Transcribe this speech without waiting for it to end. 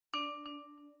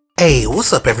Hey,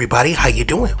 what's up everybody? How you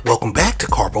doing? Welcome back to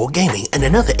Karpo Gaming and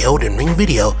another Elden Ring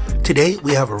video. Today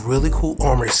we have a really cool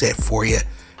armor set for you.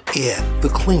 Yeah, the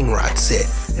Cleanrot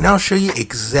set. And I'll show you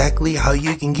exactly how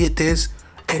you can get this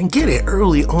and get it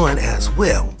early on as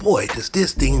well. Boy, does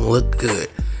this thing look good.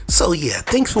 So yeah,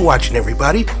 thanks for watching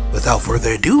everybody. Without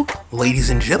further ado, ladies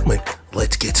and gentlemen,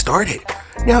 let's get started.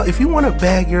 Now, if you want to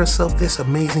bag yourself this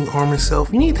amazing armor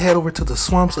set, you need to head over to the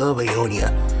swamps of Ionia.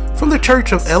 From the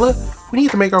Church of Ella, we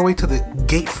need to make our way to the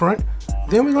gate front.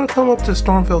 Then we're going to come up to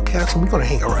Stormvale Castle and we're going to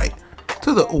hang a right.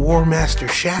 To the War Master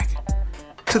Shack.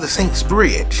 To the Saint's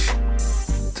Bridge.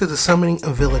 To the Summoning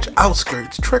Village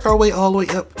outskirts. Trek our way all the way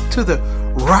up to the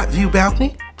Rot View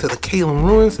Balcony. To the Kalem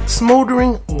Ruins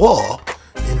Smoldering Wall.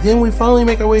 And then we finally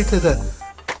make our way to the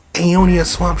Ionia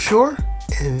Swamp Shore.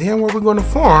 And then where we're going to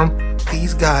farm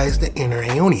these guys that enter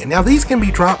Ionia. Now these can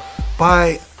be dropped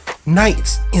by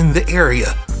knights in the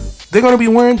area. They're going to be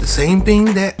wearing the same thing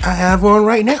that I have on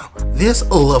right now. This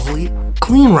lovely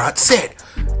Cleanrot set.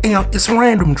 And it's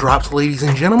random drops, ladies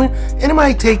and gentlemen. And it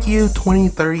might take you 20,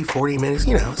 30, 40 minutes.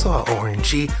 You know, it's all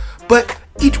orangey. But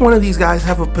each one of these guys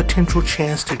have a potential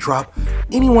chance to drop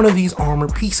any one of these armor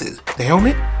pieces. The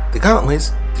helmet, the gauntlets,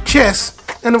 the chest,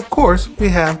 and of course we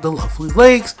have the lovely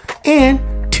legs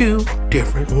and 2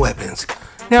 different weapons.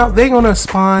 Now they're going to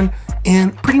spawn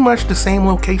in pretty much the same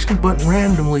location but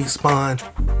randomly spawn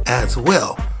as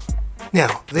well.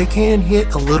 Now they can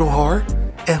hit a little hard,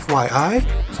 FYI,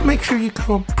 so make sure you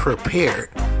come prepared.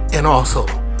 And also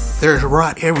there's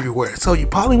rot everywhere, so you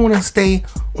probably want to stay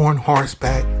on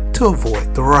horseback to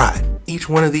avoid the rot. Each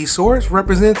one of these swords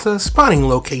represents a spawning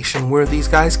location where these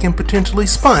guys can potentially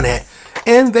spawn at,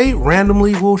 and they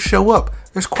randomly will show up.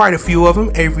 There's quite a few of them.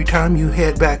 Every time you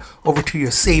head back over to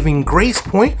your saving grace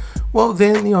point, well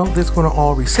then, you know, this is going to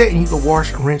all reset and you can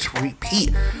wash, rinse,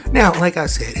 repeat. Now, like I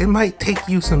said, it might take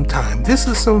you some time. This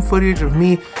is some footage of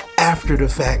me after the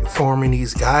fact farming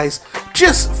these guys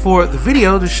just for the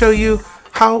video to show you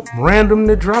how random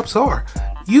the drops are.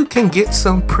 You can get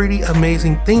some pretty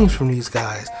amazing things from these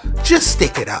guys. Just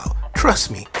stick it out.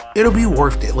 Trust me, it'll be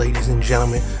worth it, ladies and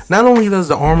gentlemen. Not only does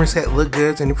the armor set look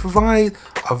good and it provides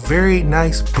a very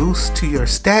nice boost to your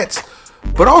stats,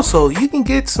 but also you can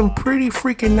get some pretty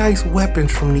freaking nice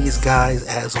weapons from these guys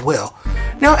as well.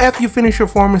 Now, after you finish your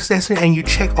farming session and you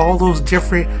check all those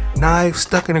different knives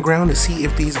stuck in the ground to see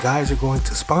if these guys are going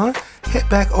to spawn, head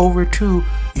back over to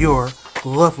your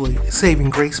lovely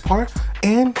saving grace part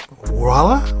and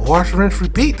voila, wash, rinse,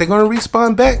 repeat. They're going to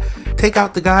respawn back, take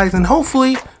out the guys, and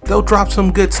hopefully they'll drop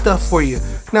some good stuff for you.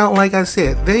 Now, like I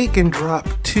said, they can drop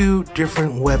 2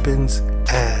 different weapons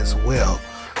as well,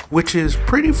 which is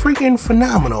pretty freaking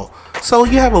phenomenal. So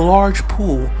you have a large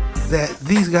pool that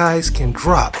these guys can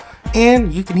drop,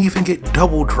 and you can even get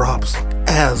double drops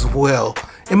as well.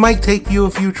 It might take you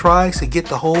a few tries to get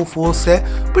the whole full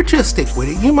set, but just stick with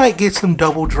it. You might get some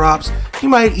double drops. You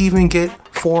might even get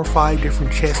 4 or 5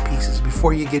 different chest pieces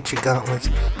before you get your gauntlets,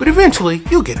 but eventually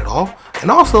you'll get it all. And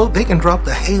also they can drop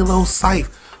the Halo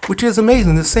Scythe, which is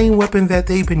amazing. The same weapon that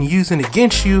they've been using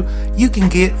against you, you can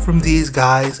get from these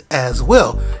guys as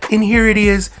well. And here it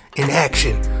is in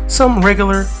action. Some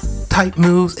regular type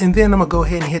moves, and then I'm gonna go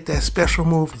ahead and hit that special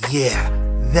move. Yeah,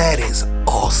 that is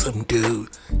awesome, dude.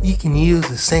 You can use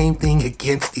the same thing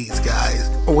against these guys,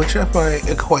 which I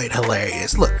find quite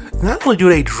hilarious. Look, not only do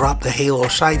they drop the Halo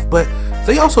Scythe, but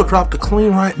they also drop the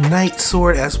Cleanrot Knight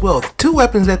Sword as well. 2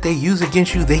 weapons that they use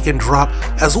against you, they can drop,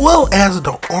 as well as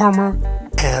the armor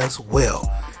as well.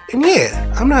 And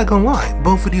yeah, I'm not gonna lie,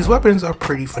 both of these weapons are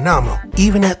pretty phenomenal.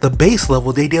 Even at the base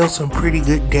level, they deal some pretty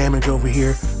good damage over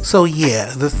here. So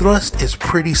yeah, the thrust is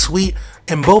pretty sweet,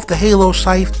 and both the Halo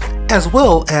Scythe as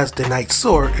well as the Knight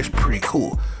Sword is pretty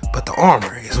cool. But the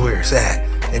armor is where it's at.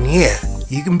 And yeah,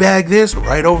 you can bag this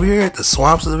right over here at the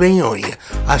swamps of Ionia.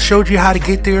 I showed you how to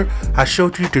get there. I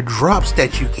showed you the drops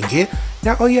that you can get.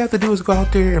 Now all you have to do is go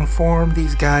out there and farm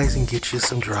these guys and get you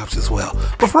some drops as well.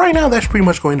 But for right now, that's pretty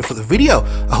much going to for the video.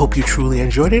 I hope you truly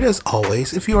enjoyed it. As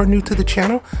always, if you are new to the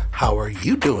channel, how are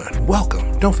you doing?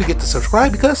 Welcome. Don't forget to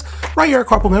subscribe, because right here at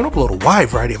Karpo I upload a wide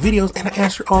variety of videos and I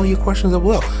answer all your questions as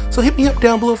well. So hit me up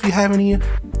down below if you have any.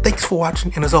 Thanks for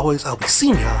watching, and as always, I'll be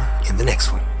seeing y'all in the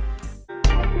next one.